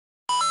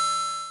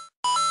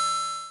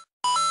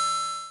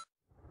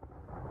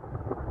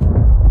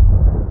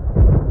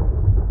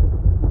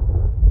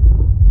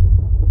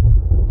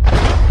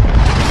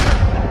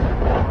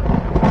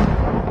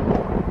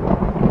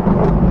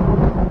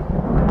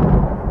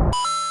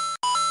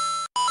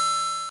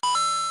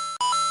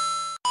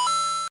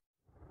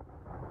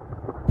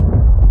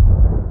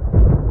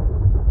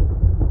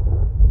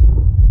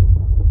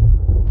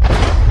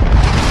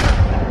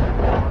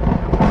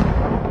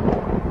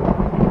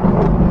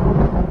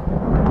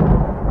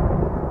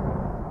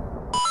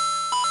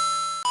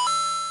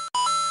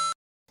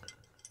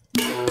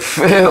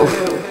Phil,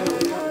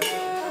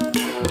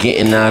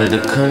 getting out of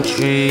the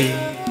country.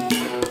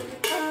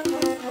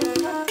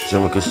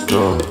 Jermin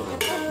Costor,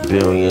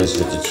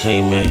 BillionzEnt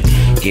Entertainment.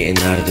 Getting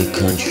out of the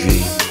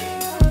country.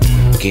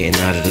 Getting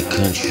out of the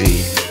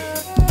country.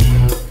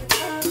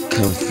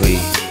 Come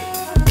free.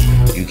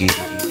 You get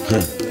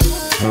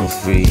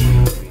Humphrey,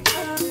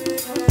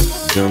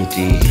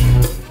 Dumpty,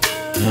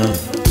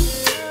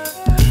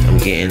 I'm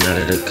getting out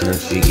of the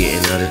country,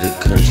 getting out of the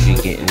country,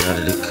 getting out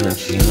of the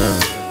country,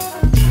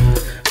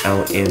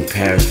 Out in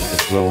Paris with the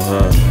flow,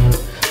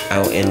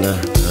 Out in the,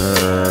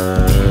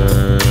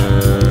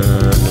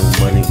 no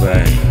money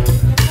right.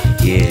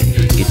 Yeah,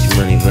 get your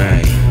money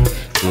right.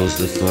 Go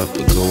slip up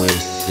or go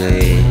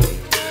insane.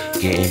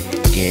 Getting,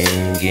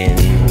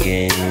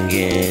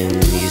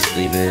 you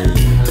sleeping,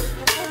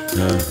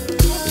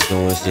 it's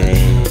going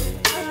insane.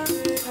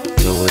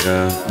 Throw it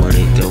up,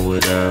 money, throw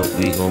it up,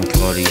 we gon'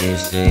 party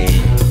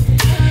insane.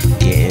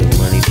 Getting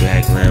money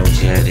back,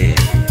 lounge at it,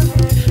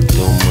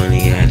 throw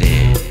money at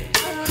it,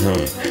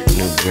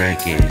 new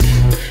brackets.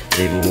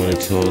 Label wanna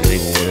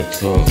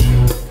talk,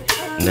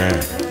 nah,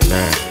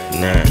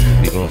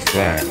 we gon'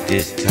 fly,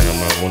 this time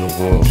I wanna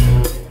walk.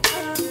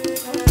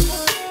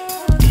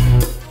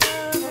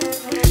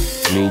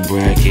 New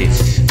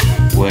brackets,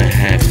 what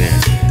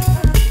happened?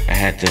 I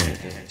had to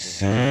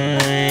sign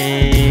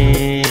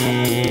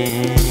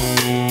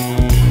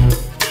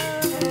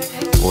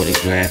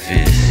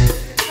autographs.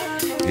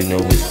 You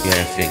know it's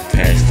graphic,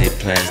 past it,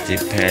 plastic,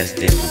 past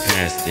it,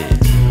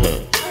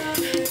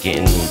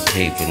 Getting new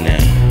paper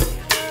now,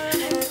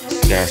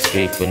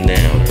 skyscraper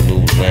now,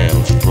 new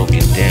lounge, broke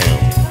it down.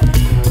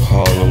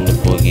 Harlem to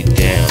boogie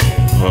down,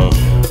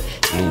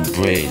 New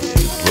bridge,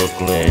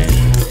 Brooklyn.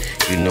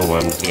 You know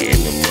I'm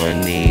getting the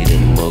money, the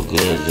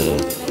mugga,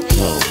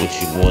 what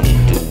you wanna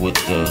do with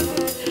the,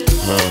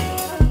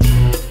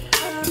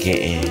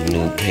 Getting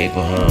new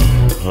paper,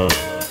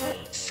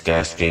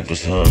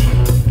 Skyscrapers,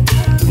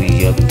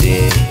 We up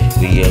there,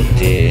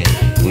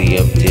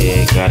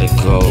 gotta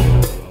go.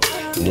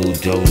 New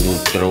dough, new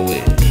throw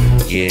it,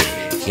 yeah,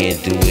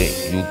 can't do it.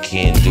 You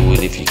can't do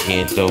it if you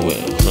can't throw it,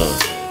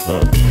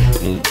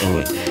 New throw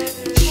it,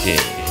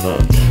 shit,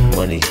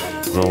 Money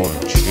growing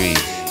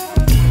trees.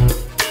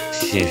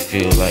 Shit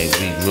feel like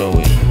we grow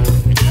it,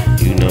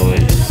 you know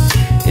it,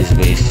 it's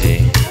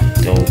wasted.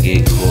 Don't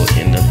get caught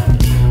in the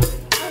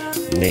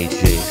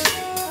matrix,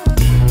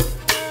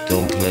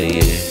 don't play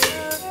it,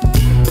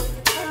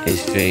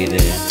 it's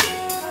fading.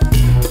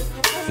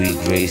 We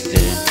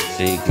gracing,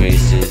 say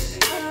graces,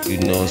 you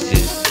know it's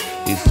just,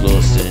 we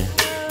flossing,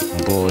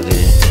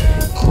 boarding,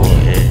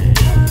 courting.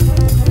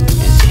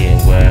 It's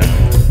getting wild,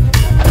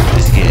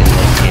 it's getting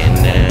up,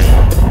 getting down.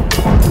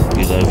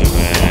 We love it right.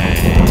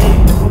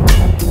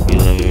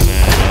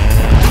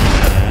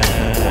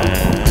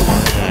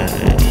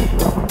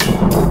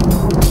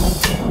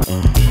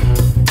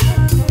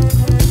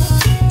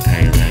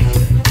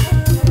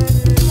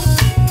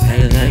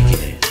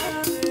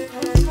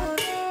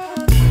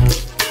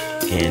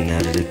 Getting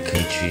out of the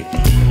country,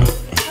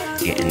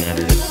 getting out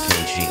of the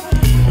country,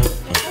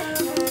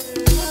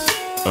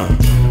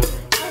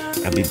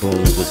 I be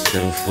bowling with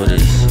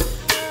 7-footers.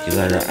 You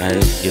like the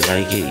ice, you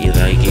like it,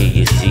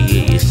 you see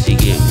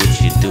it, what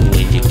you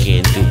doing, you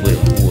can't do it,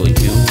 who are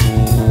you?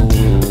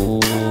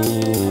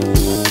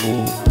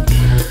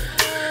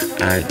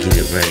 I get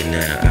it right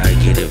now, I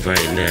get it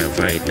right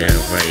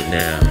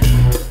now.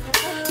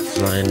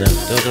 Flying up,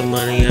 throw the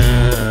money up,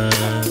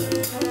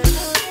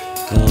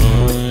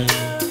 gone,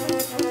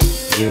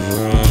 get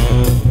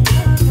wrong,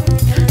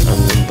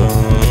 I'm the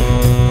bomb.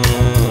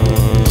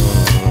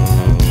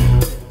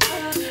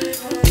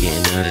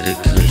 Getting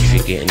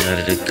out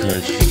of the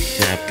country,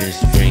 shopping,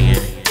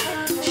 springing,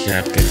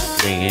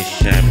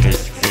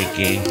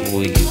 who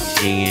are you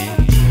cheating?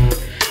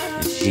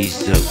 The G's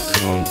up,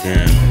 calm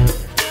down.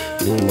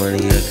 New money,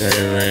 I got a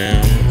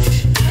lounge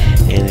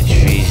in the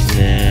trees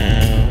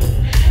now.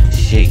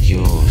 Shake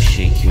yours,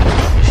 shake